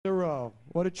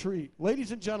What a treat.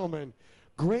 Ladies and gentlemen,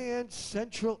 Grand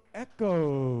Central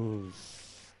Echoes.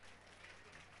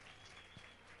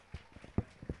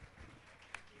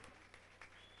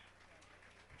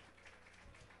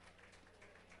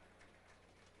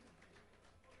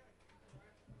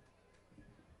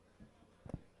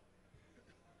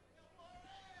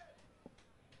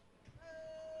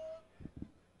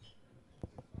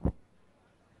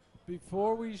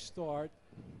 Before we start,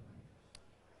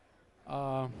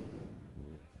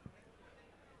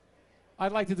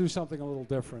 I'd like to do something a little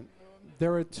different.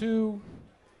 There are two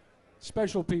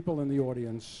special people in the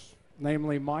audience,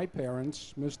 namely my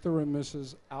parents, Mr. and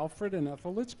Mrs. Alfred and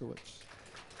Ethel Litzkowitz.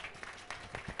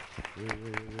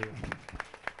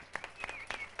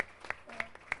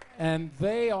 And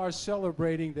they are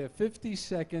celebrating their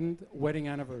 52nd wedding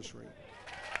anniversary.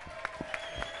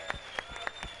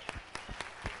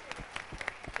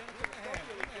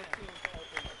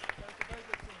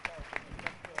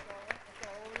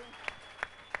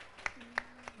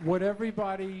 Would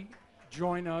everybody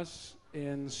join us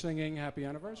in singing happy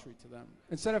anniversary to them?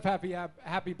 Instead of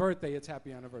happy birthday, it's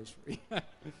happy anniversary.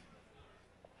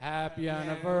 Happy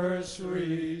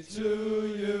anniversary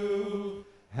to you.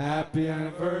 Happy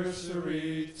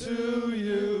anniversary to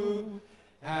you.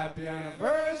 Happy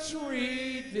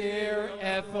anniversary, dear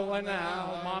Ethel and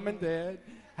Al, Mom and Dad.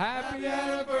 Happy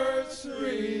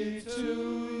anniversary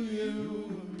to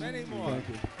you. Many more. Thank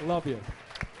you. I love you.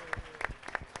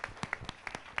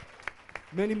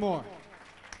 Many more.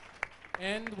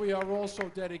 And we are also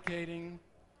dedicating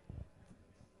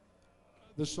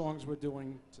the songs we're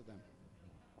doing to them.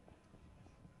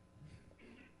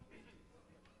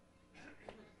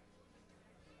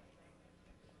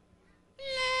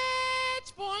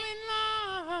 Let's fall in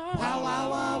love. Wow, wow,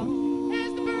 wow.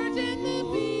 As the birds and the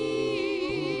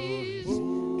bees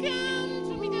come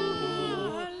to me,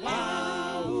 darling.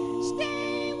 Wow.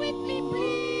 Stay with me,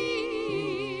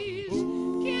 please.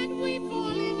 Can't we fall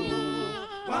in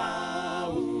love?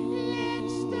 Wow.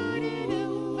 Let's start it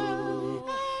over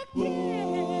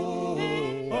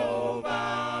again.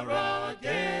 Over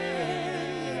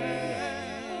again.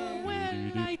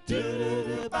 When I do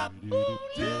the bop, ooh,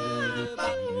 do the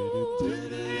bop,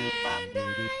 and I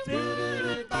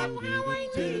will how I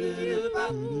need you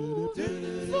for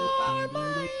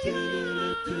my love.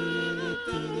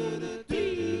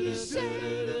 Please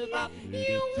say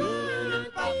you want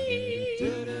me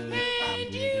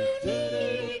and you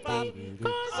need me,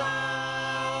 'cause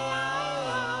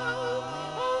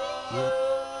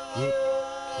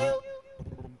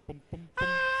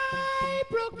I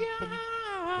broke your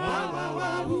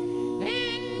heart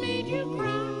and made you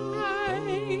cry.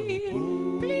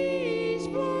 Please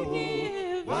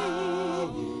forgive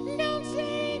me. Don't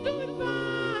say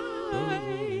goodbye.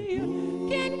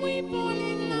 Can we fall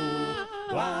in love?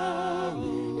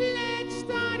 Let's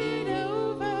start it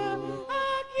over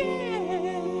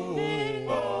again.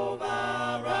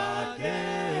 Over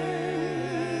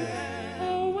again.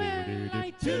 Oh, when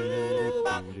I do the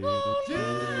bop, ooh, do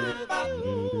the bop,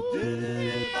 ooh,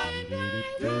 and I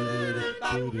do the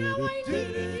bop, how I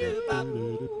need you for my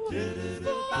love.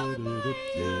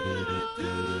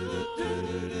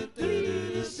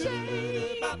 Please say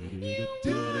you want me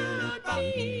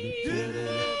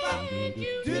and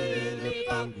you need me,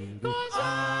 'cause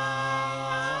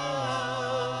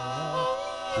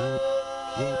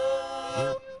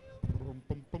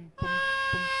I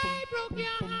broke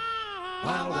your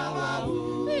heart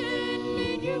and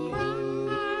made you cry.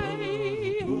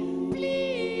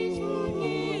 Please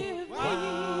forgive me.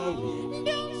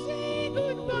 Don't say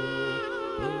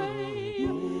goodbye.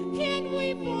 Can we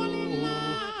fall in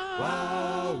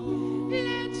love?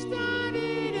 Let's start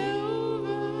it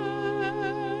over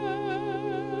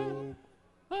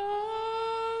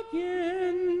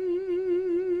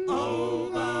again.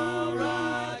 Over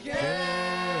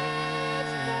again.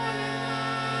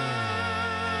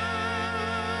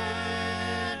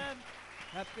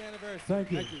 Happy anniversary.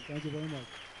 Thank you. Thank you very much.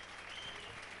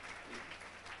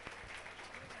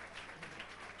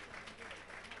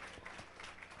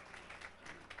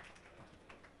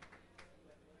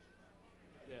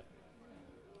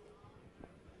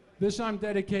 This I'm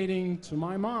dedicating to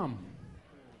my mom.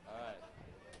 All right.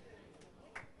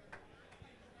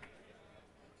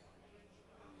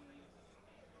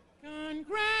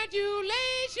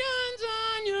 Congratulations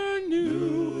on your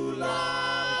new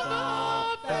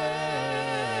love affair.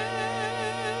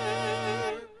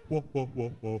 Whoa, whoa,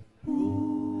 whoa, whoa.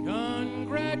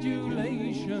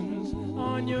 Congratulations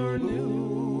on your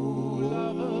new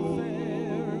love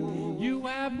affair. You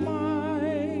have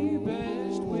my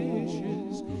best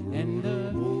wishes and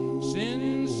a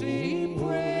sincere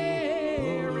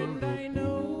prayer, and I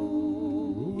know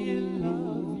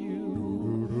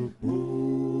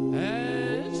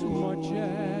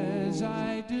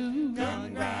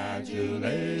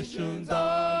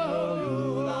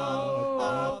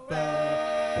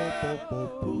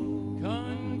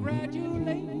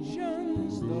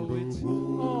Congratulations, though it's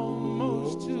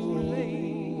almost too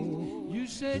late. You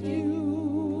said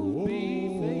you'd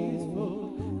be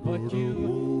faithful, but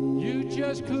you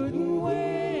just couldn't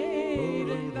wait.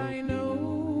 And I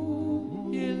know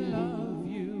you love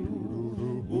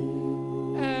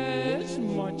you as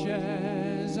much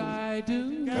as I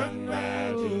do.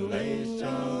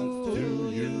 Congratulations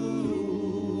to you.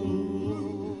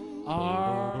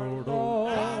 Our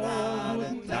love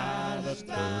wouldn't last,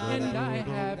 and I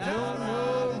have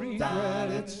no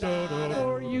regrets,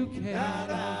 for you cared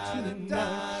too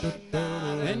much,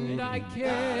 and I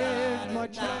cared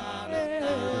much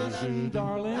less. And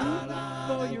darling,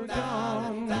 though you're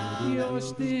gone, you're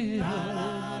still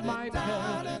my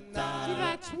pet.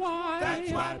 That's why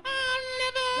I'll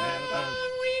never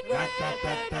regret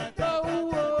that.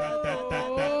 All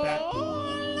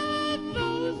of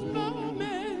those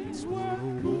moments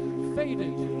were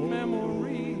faded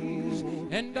memories,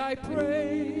 and I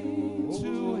pray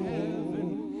to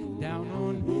heaven down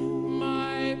on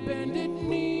my bended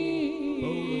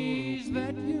knees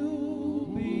that you'll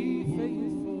be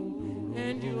faithful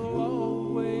and you'll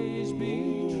always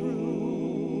be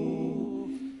true.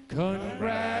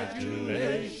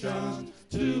 Congratulations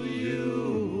to you.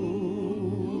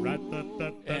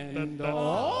 And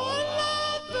all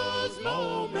of those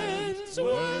moments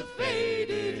were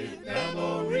faded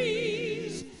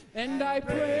memories, and I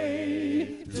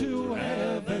pray to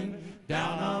heaven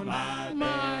down on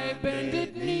my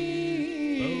bended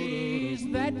knees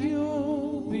that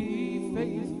you'll be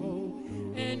faithful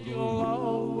and you'll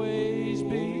always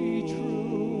be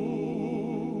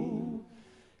true.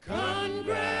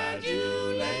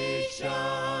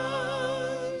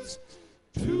 Congratulations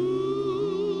to you.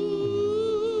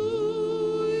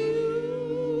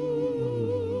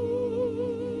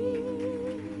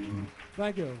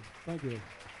 Thank you. Thank you.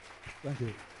 Thank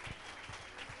you.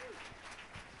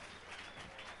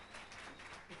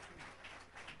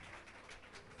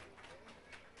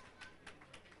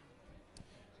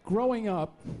 Growing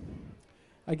up,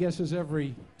 I guess as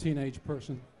every teenage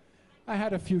person, I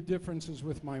had a few differences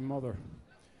with my mother.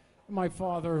 My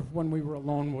father, when we were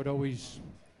alone, would always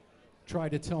try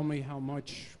to tell me how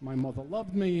much my mother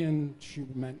loved me, and she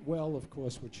meant well, of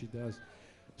course, what she does.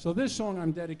 So this song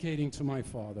I'm dedicating to my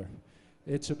father.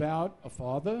 It's about a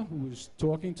father who was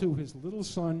talking to his little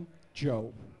son,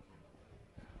 Joe.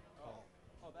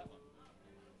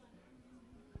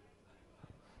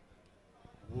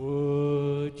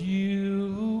 Would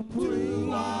you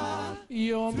bring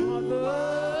your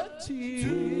mother tears?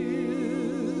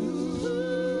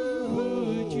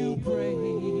 Would you break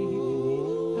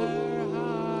her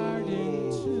heart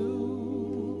in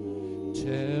two?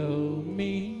 Tell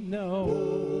me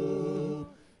no.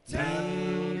 Tell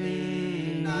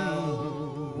me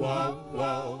now. Whoa,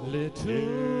 whoa.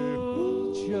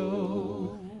 Little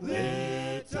Joe.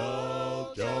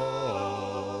 Little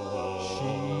Joe.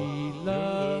 She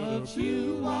loves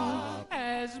you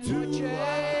as much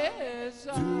as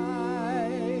I.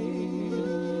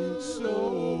 So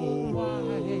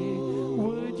why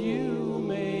would you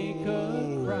make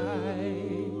her cry?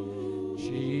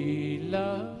 She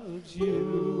loves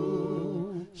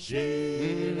you.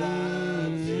 She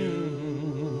loves you.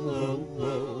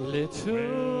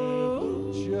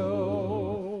 Little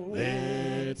Joe.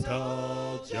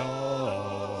 Little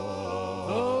Joe.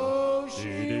 Oh,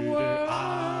 she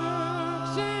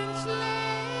works and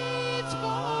slaves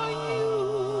for you.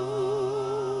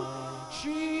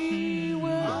 She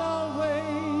will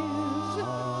always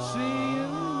see you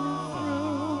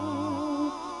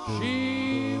through. She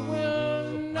will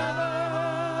never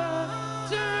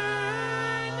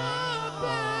turn her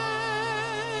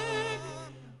back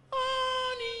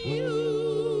on you.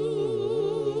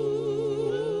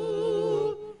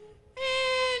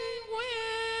 And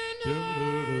when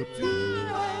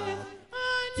life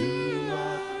on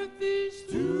earth is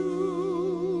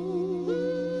through,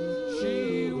 she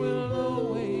will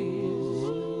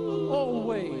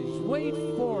always wait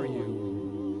for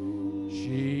you.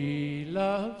 She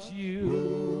loves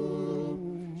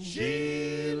you.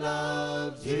 She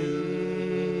loves you.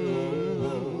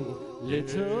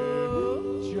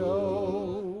 Little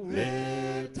Joe.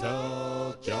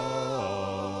 Little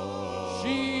Joe.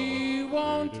 She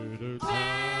won't turn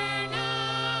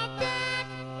her back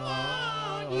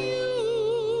on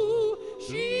you.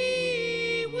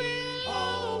 She will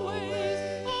always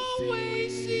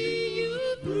see you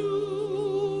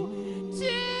through.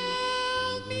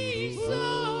 Tell me so.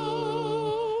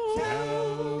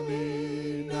 Tell me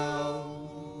now.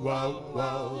 Whoa,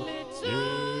 whoa.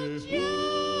 Little Joe.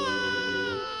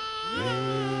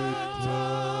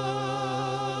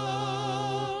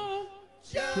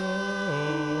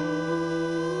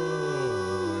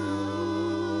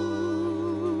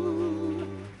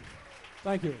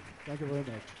 Thank you. Thank you very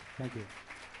much. Thank you.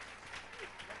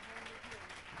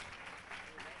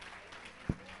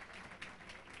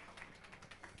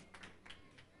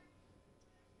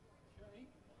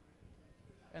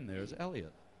 And there's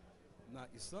Elliot. Not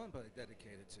your son, but I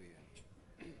dedicate it to you.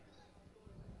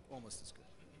 Almost as good.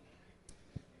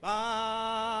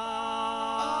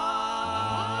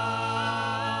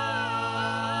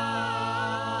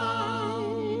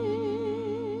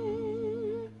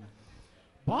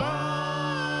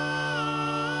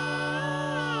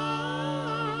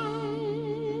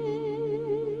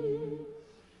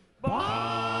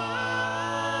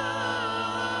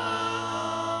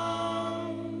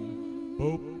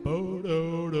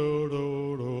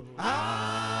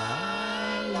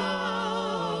 I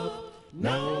love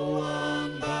no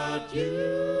one but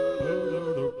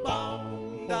you,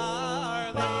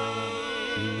 Darling,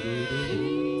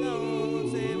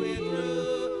 don't say we're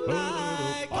through.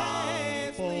 I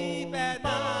can't sleep at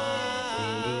night.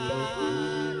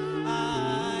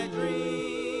 I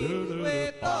dream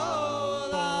with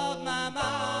all of my mind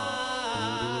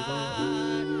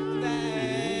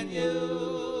that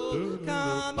you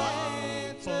come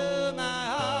into my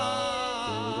heart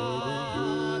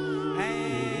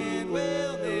and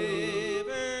will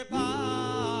never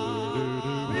part.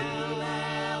 Will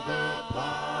never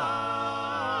part.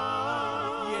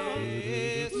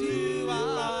 Yes, you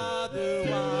are the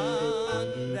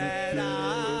one that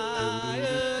I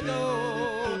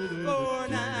adore for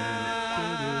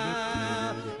now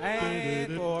and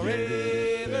forevermore.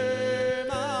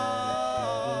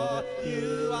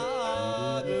 You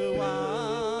are the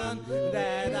one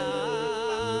that I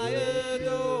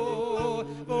adore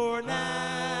for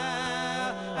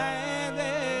now and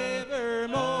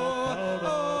evermore.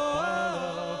 Oh,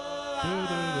 I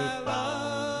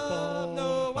love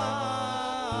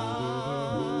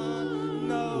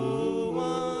no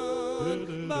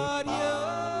one but